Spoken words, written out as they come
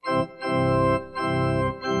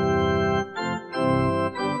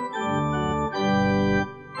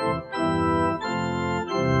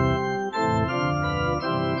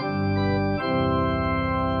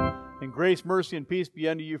Grace, mercy, and peace be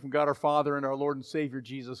unto you from God our Father and our Lord and Savior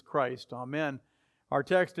Jesus Christ. Amen. Our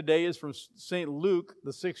text today is from St. Luke,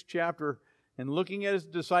 the 6th chapter. And looking at his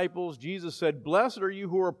disciples, Jesus said, "Blessed are you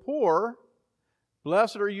who are poor.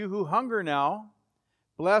 Blessed are you who hunger now.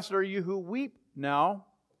 Blessed are you who weep now.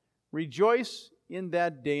 Rejoice in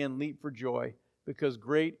that day and leap for joy, because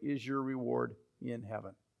great is your reward in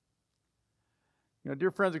heaven."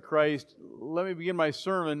 Dear friends of Christ, let me begin my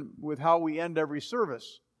sermon with how we end every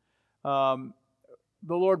service. The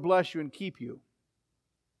Lord bless you and keep you.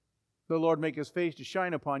 The Lord make His face to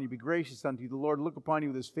shine upon you, be gracious unto you. The Lord look upon you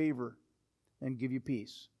with His favor and give you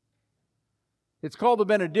peace. It's called the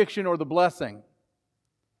benediction or the blessing.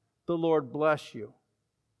 The Lord bless you.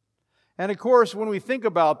 And of course, when we think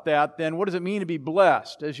about that, then what does it mean to be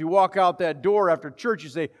blessed? As you walk out that door after church, you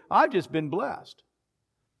say, "I've just been blessed.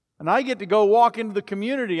 And I get to go walk into the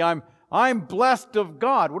community. I'm blessed of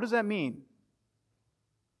God." What does that mean?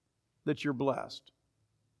 That you're blessed.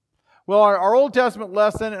 Well, our Old Testament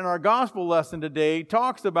lesson and our gospel lesson today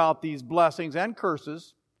talks about these blessings and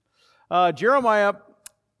curses. Jeremiah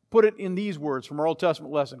put it in these words from our Old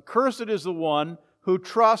Testament lesson. "Cursed is the one who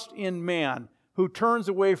trusts in man, who turns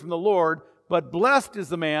away from the Lord, but blessed is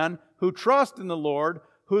the man who trusts in the Lord,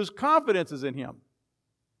 whose confidence is in Him."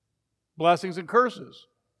 Blessings and curses.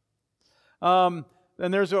 And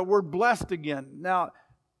there's a word blessed again. Now,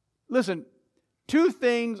 listen, two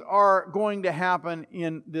things are going to happen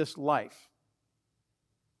in this life.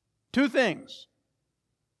 Two things.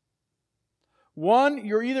 One,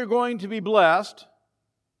 you're either going to be blessed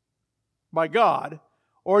by God,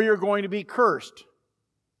 or you're going to be cursed.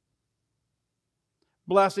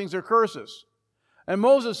 Blessings or curses. And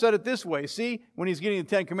Moses said it this way. See, when he's getting the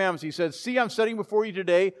Ten Commandments, he said, "See, I'm setting before you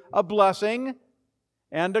today a blessing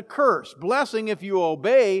and a curse. Blessing if you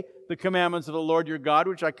obey the commandments of the Lord your God,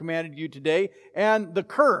 which I commanded you today, and the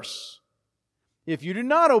curse if you do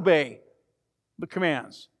not obey the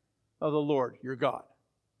commands of the Lord your God."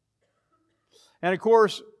 And of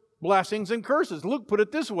course, blessings and curses. Luke put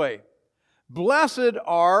it this way. "Blessed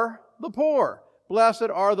are the poor. Blessed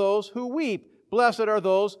are those who weep. Blessed are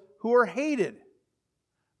those who are hated.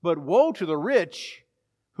 But woe to the rich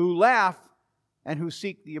who laugh and who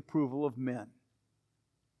seek the approval of men."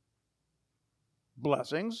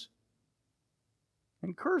 Blessings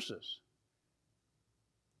and curses.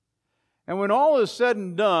 And when all is said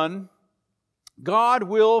and done, God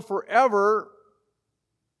will forever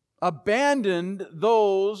abandon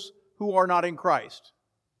those who are not in Christ.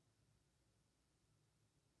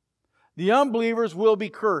 The unbelievers will be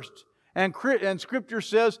cursed. And Scripture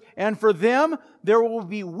says, "And for them there will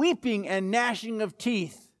be weeping and gnashing of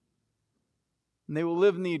teeth. And they will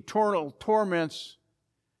live in the eternal torments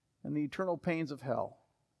and the eternal pains of hell,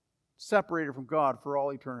 separated from God for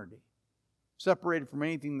all eternity, separated from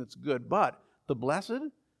anything that's good." But the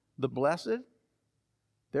blessed,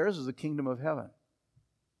 theirs is the kingdom of heaven.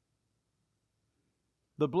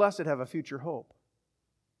 The blessed have a future hope,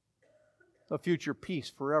 a future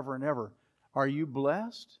peace forever and ever. Are you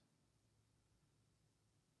blessed?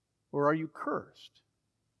 Or are you cursed?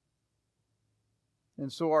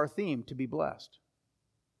 And so our theme, to be blessed.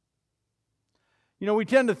 We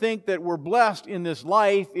tend to think that we're blessed in this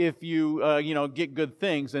life if you get good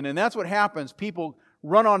things. And that's what happens. People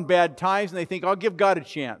run on bad times and they think, "I'll give God a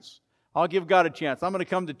chance. I'll give God a chance. I'm going to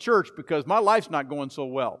come to church because my life's not going so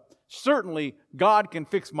well." Certainly, God can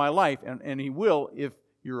fix my life, and He will if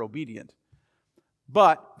you're obedient.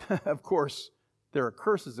 But, of course, there are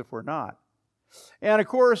curses if we're not. And, of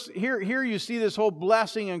course, here you see this whole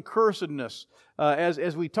blessing and cursedness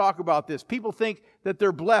as we talk about this. People think that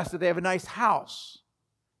they're blessed if they have a nice house.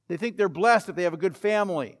 They think they're blessed if they have a good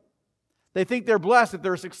family. They think they're blessed if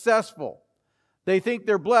they're successful. They think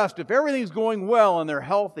they're blessed if everything's going well and they're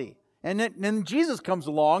healthy. And then Jesus comes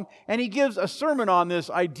along and He gives a sermon on this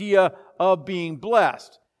idea of being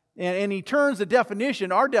blessed. And He turns the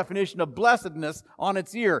definition, our definition of blessedness, on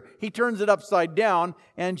its ear. He turns it upside down.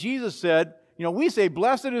 And Jesus said, we say,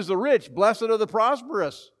 "Blessed is the rich, blessed are the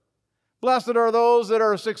prosperous. Blessed are those that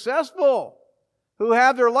are successful, who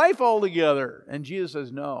have their life all together." And Jesus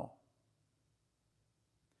says, no.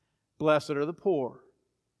 Blessed are the poor.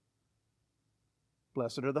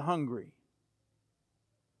 Blessed are the hungry.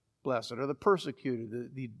 Blessed are the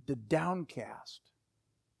persecuted, the downcast,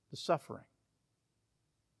 the suffering.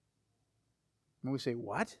 And we say,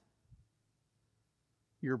 "What?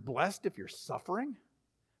 You're blessed if you're suffering?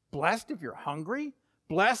 Blessed if you're hungry?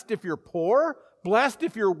 Blessed if you're poor? Blessed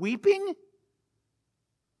if you're weeping?"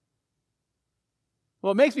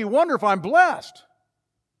 Well, it makes me wonder if I'm blessed.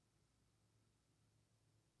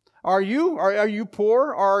 Are you? Are you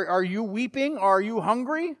poor? Are you weeping? Are you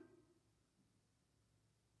hungry?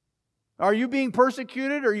 Are you being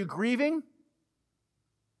persecuted? Are you grieving?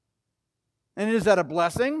 And is that a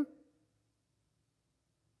blessing?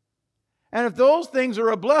 And if those things are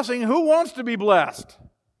a blessing, who wants to be blessed?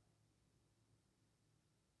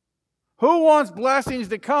 Who wants blessings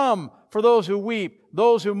to come for those who weep,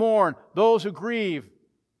 those who mourn, those who grieve?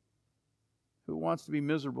 Who wants to be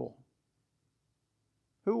miserable?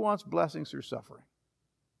 Who wants blessings through suffering?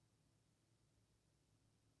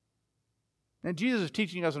 And Jesus is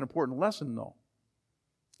teaching us an important lesson, though.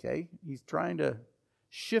 Okay? He's trying to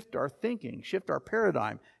shift our thinking, shift our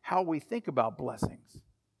paradigm, how we think about blessings.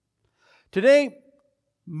 Today,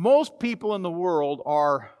 most people in the world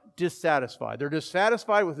are dissatisfied. They're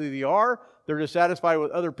dissatisfied with who they are. They're dissatisfied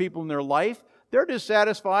with other people in their life. They're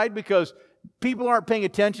dissatisfied because people aren't paying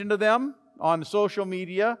attention to them on social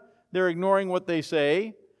media. They're ignoring what they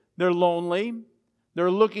say. They're lonely.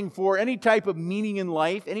 They're looking for any type of meaning in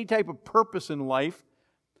life, any type of purpose in life.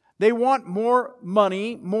 They want more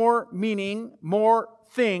money, more meaning, more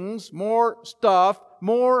things, more stuff,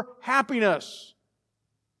 more happiness.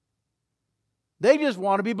 They just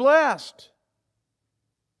want to be blessed.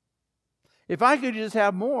 If I could just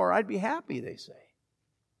have more, I'd be happy, they say.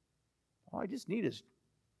 All I just need is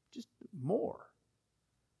just more.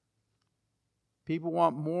 People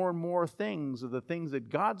want more and more things of the things that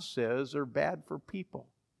God says are bad for people.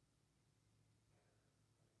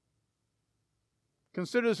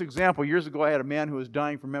 Consider this example. Years ago, I had a man who was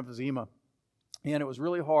dying from emphysema. And it was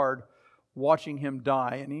really hard watching him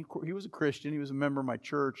die. And he was a Christian. He was a member of my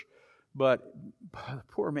church. But the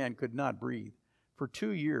poor man could not breathe. For 2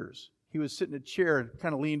 years, he would sit in a chair and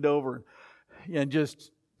kind of leaned over and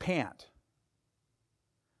just pant.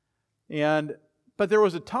 But there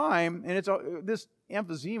was a time, and this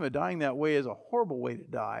emphysema, dying that way, is a horrible way to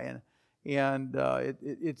die, and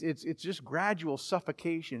it's just gradual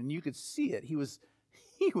suffocation, and you could see it. He was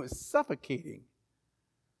suffocating,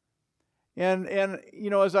 and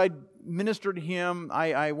as I ministered to him,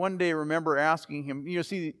 I one day remember asking him.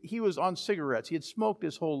 He was on cigarettes. He had smoked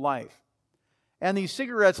his whole life, and these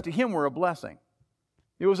cigarettes to him were a blessing.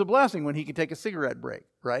 It was a blessing when he could take a cigarette break,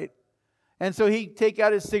 right? And so he'd take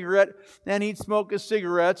out his cigarette and he'd smoke his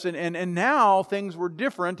cigarettes. And now things were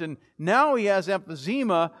different. And now he has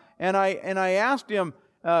emphysema. And I asked him,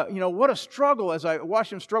 what a struggle. As I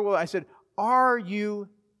watched him struggle, I said, are you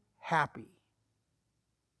happy?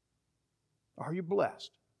 Are you blessed?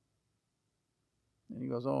 And he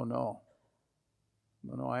goes, oh, no.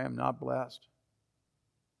 No, I am not blessed.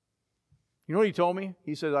 You know what he told me?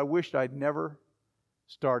 He said, I wished I'd never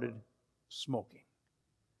started smoking.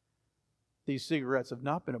 These cigarettes have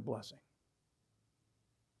not been a blessing.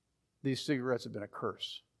 These cigarettes have been a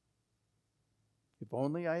curse. If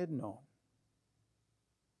only I had known.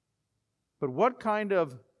 But what kind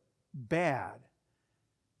of bad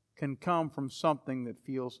can come from something that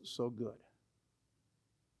feels so good?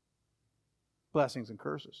 Blessings and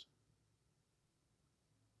curses.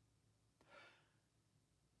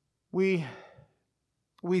 We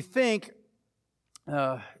think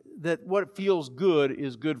that what feels good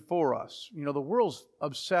is good for us. The world's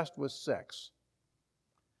obsessed with sex.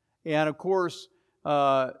 And of course,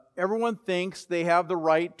 everyone thinks they have the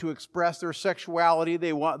right to express their sexuality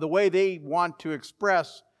the way they want to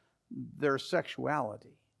express their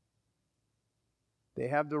sexuality. They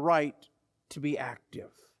have the right to be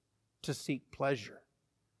active, to seek pleasure,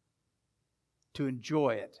 to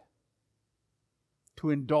enjoy it,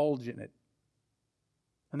 to indulge in it.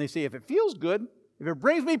 And they say, if it feels good, if it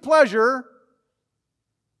brings me pleasure,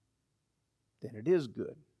 then it is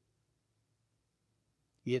good.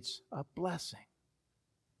 It's a blessing.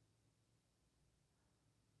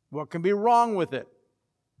 What can be wrong with it?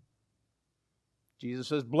 Jesus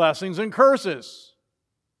says blessings and curses.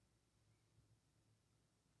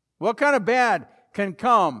 What kind of bad can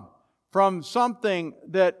come from something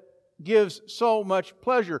that gives so much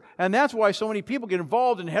pleasure? And that's why so many people get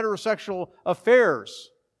involved in heterosexual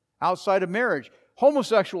affairs outside of marriage.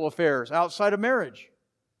 Homosexual affairs outside of marriage.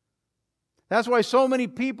 That's why so many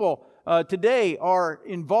people today are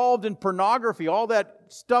involved in pornography. All that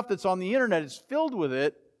stuff that's on the internet is filled with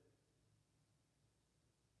it.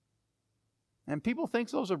 And people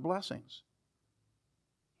think those are blessings.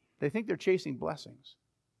 They think they're chasing blessings.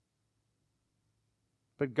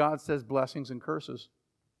 But God says blessings and curses.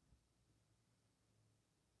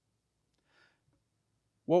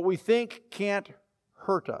 What we think can't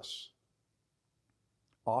hurt us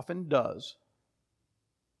often does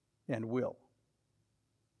and will.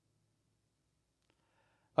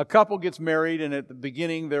 A couple gets married, and at the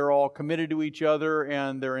beginning they're all committed to each other,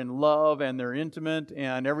 and they're in love, and they're intimate,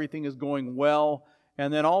 and everything is going well.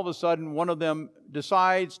 and then all of a sudden one of them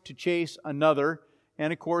decides to chase another,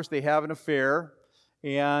 and of course they have an affair,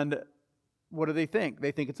 and what do they think?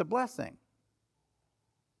 They think it's a blessing.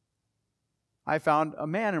 I found a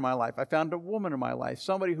man in my life. I found a woman in my life.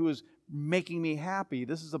 Somebody who is making me happy.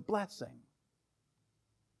 This is a blessing.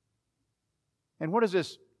 And what does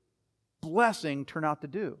this blessing turn out to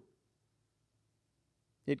do?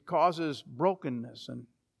 It causes brokenness and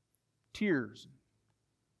tears,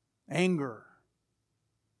 anger,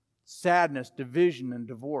 sadness, division, and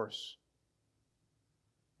divorce.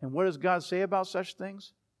 And what does God say about such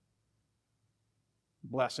things?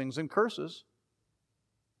 Blessings and curses.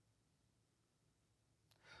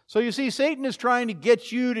 So you see, Satan is trying to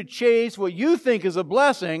get you to chase what you think is a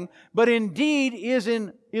blessing, but indeed is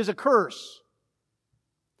a curse.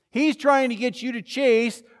 He's trying to get you to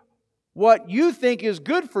chase what you think is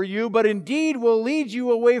good for you, but indeed will lead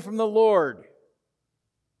you away from the Lord.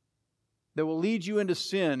 That will lead you into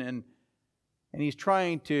sin, and he's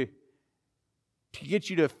trying to get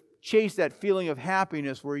you to chase that feeling of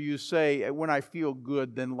happiness where you say, when I feel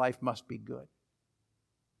good, then life must be good.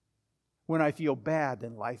 When I feel bad,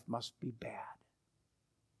 then life must be bad.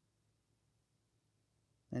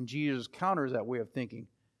 And Jesus counters that way of thinking.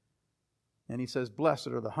 And He says, blessed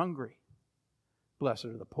are the hungry. Blessed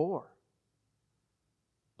are the poor.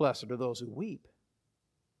 Blessed are those who weep.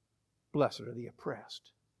 Blessed are the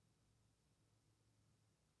oppressed.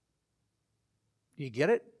 Do you get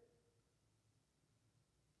it?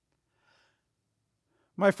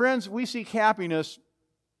 My friends, we seek happiness,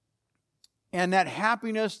 and that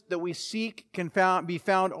happiness that we seek can be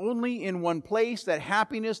found only in one place. That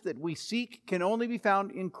happiness that we seek can only be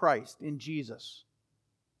found in Christ, in Jesus.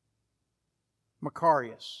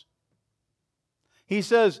 Macarius. He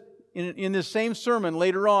says in this same sermon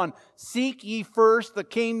later on, seek ye first the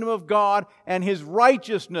kingdom of God and His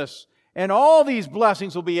righteousness, and all these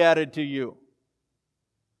blessings will be added to you.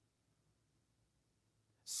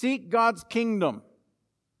 Seek God's kingdom.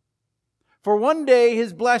 For one day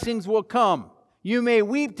His blessings will come. You may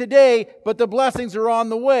weep today, but the blessings are on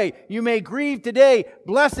the way. You may grieve today,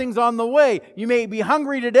 blessings on the way. You may be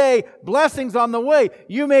hungry today, blessings on the way.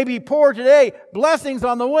 You may be poor today, blessings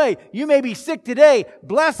on the way. You may be sick today,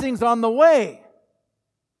 blessings on the way.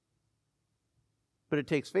 But it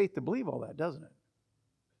takes faith to believe all that, doesn't it?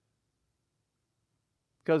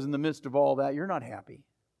 Because in the midst of all that, you're not happy.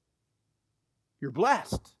 You're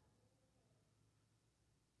blessed.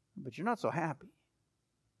 But you're not so happy.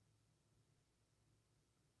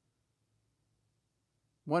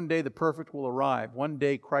 One day the perfect will arrive. One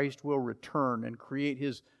day Christ will return and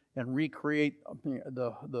recreate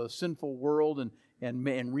the sinful world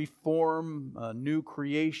and reform a new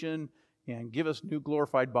creation and give us new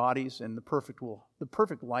glorified bodies, and the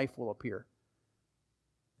perfect life will appear.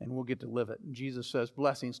 And we'll get to live it. And Jesus says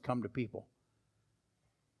blessings come to people.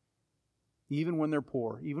 Even when they're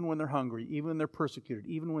poor, even when they're hungry, even when they're persecuted,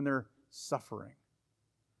 even when they're suffering.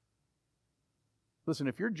 Listen,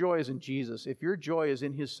 if your joy is in Jesus, if your joy is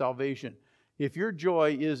in His salvation, if your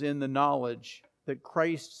joy is in the knowledge that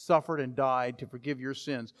Christ suffered and died to forgive your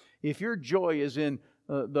sins, if your joy is in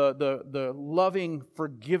the loving,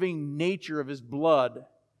 forgiving nature of His blood,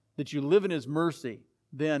 that you live in His mercy,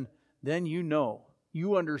 then you know,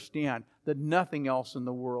 you understand that nothing else in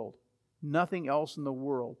the world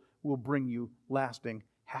will bring you lasting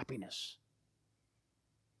happiness.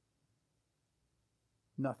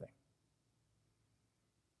 Nothing.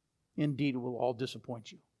 Indeed, it will all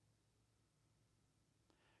disappoint you.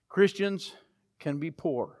 Christians can be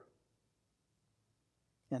poor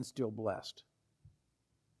and still blessed.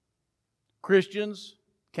 Christians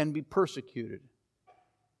can be persecuted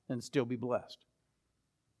and still be blessed.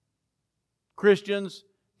 Christians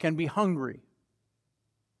can be hungry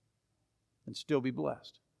and still be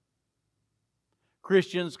blessed.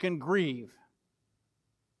 Christians can grieve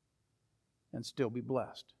and still be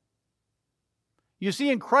blessed. You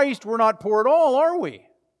see, in Christ we're not poor at all, are we?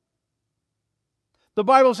 The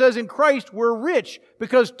Bible says in Christ we're rich,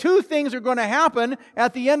 because two things are going to happen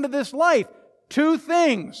at the end of this life. Two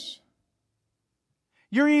things.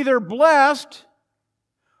 You're either blessed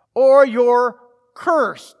or you're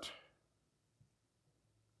cursed.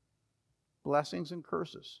 Blessings and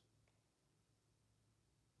curses.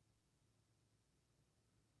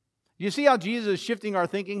 Do you see how Jesus is shifting our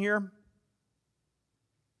thinking here?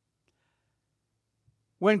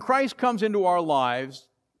 When Christ comes into our lives,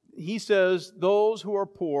 He says those who are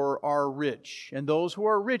poor are rich, and those who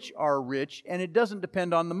are rich, and it doesn't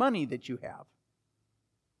depend on the money that you have.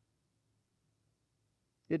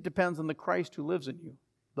 It depends on the Christ who lives in you,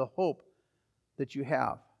 the hope that you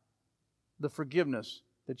have, the forgiveness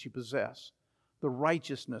that you possess, the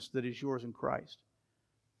righteousness that is yours in Christ.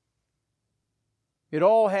 It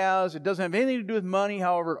doesn't have anything to do with money,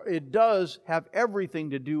 however, it does have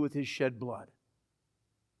everything to do with His shed blood,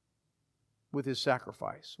 with His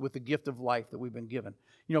sacrifice, with the gift of life that we've been given.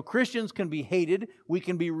 You know, Christians can be hated, we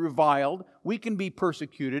can be reviled, we can be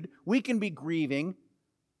persecuted, we can be grieving,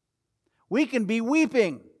 we can be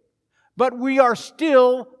weeping, but we are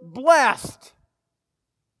still blessed.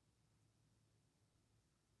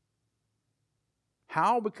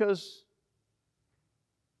 How? Because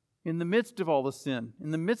in the midst of all the sin,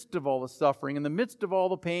 in the midst of all the suffering, in the midst of all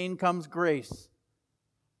the pain comes grace.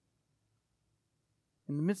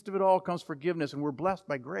 In the midst of it all comes forgiveness, and we're blessed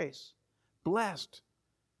by grace. Blessed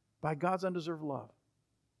by God's undeserved love.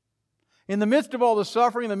 In the midst of all the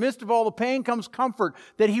suffering, in the midst of all the pain comes comfort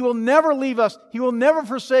that He will never leave us. He will never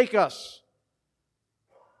forsake us.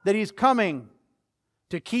 That He's coming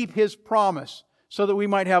to keep His promise so that we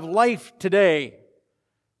might have life today.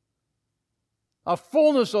 A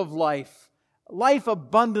fullness of life. Life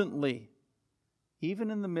abundantly. Even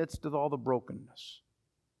in the midst of all the brokenness.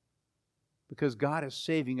 Because God is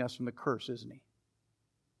saving us from the curse, isn't He?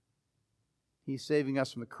 He's saving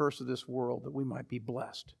us from the curse of this world that we might be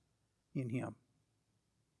blessed in Him.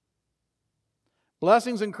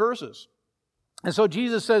 Blessings and curses. And so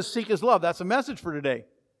Jesus says, seek His love. That's a message for today.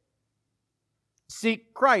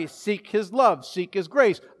 Seek Christ. Seek His love. Seek His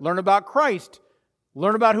grace. Learn about Christ.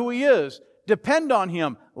 Learn about who He is. Depend on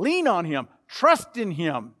Him. Lean on Him. Trust in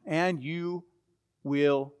Him. And you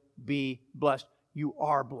will be blessed. You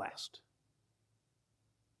are blessed.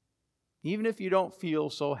 Even if you don't feel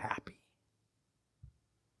so happy,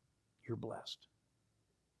 you're blessed.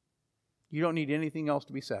 You don't need anything else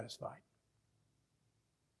to be satisfied.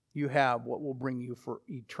 You have what will bring you for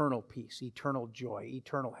eternal peace, eternal joy,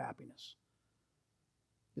 eternal happiness.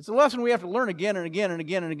 It's a lesson we have to learn again and again and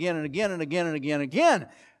again and again and again and again and again and again.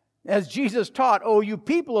 As Jesus taught, "Oh, you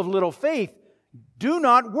people of little faith, do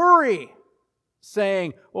not worry,"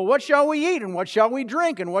 saying, "Well, what shall we eat, and what shall we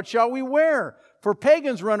drink, and what shall we wear? For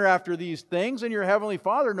pagans run after these things, and your heavenly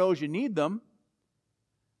Father knows you need them.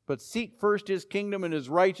 But seek first His kingdom and His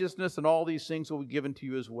righteousness, and all these things will be given to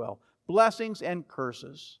you as well." Blessings and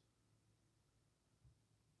curses.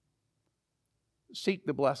 Seek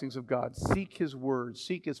the blessings of God. Seek His word.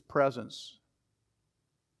 Seek His presence.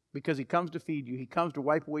 Because He comes to feed you. He comes to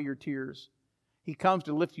wipe away your tears. He comes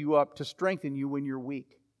to lift you up, to strengthen you when you're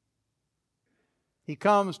weak. He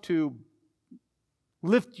comes to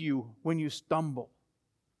lift you when you stumble.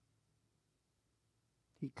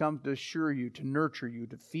 He comes to assure you, to nurture you,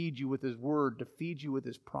 to feed you with His word, to feed you with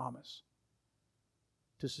His promise,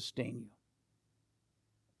 to sustain you.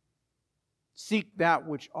 Seek that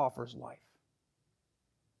which offers life.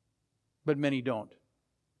 But many don't.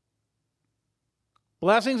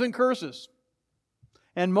 Blessings and curses.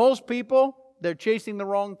 And most people, they're chasing the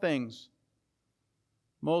wrong things.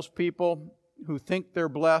 Most people who think they're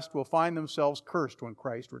blessed will find themselves cursed when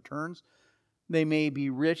Christ returns. They may be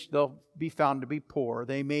rich, they'll be found to be poor.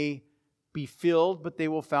 They may be filled, but they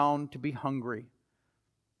will be found to be hungry.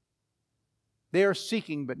 They are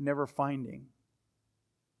seeking, but never finding.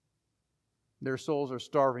 Their souls are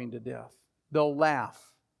starving to death. They'll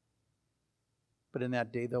laugh, but in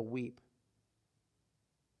that day they'll weep.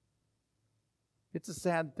 It's a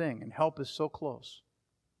sad thing, and help is so close.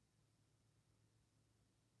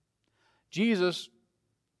 Jesus,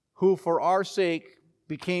 who for our sake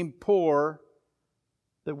became poor,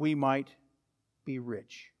 that we might be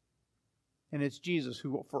rich. And it's Jesus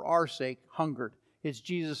who for our sake hungered. It's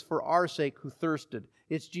Jesus for our sake who thirsted.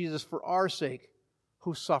 It's Jesus for our sake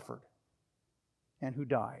who suffered and who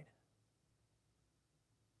died.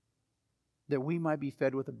 That we might be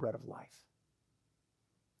fed with the bread of life.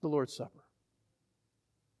 The Lord's Supper.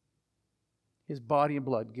 His body and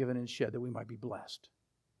blood given and shed that we might be blessed.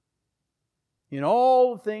 In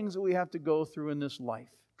all the things that we have to go through in this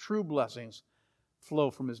life, true blessings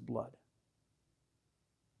flow from His blood.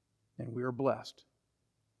 And we are blessed.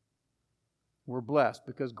 We're blessed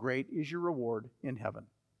because great is your reward in heaven.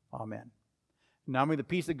 Amen. Now may the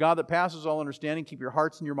peace of God that passes all understanding keep your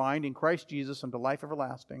hearts and your mind in Christ Jesus unto life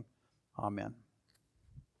everlasting. Amen.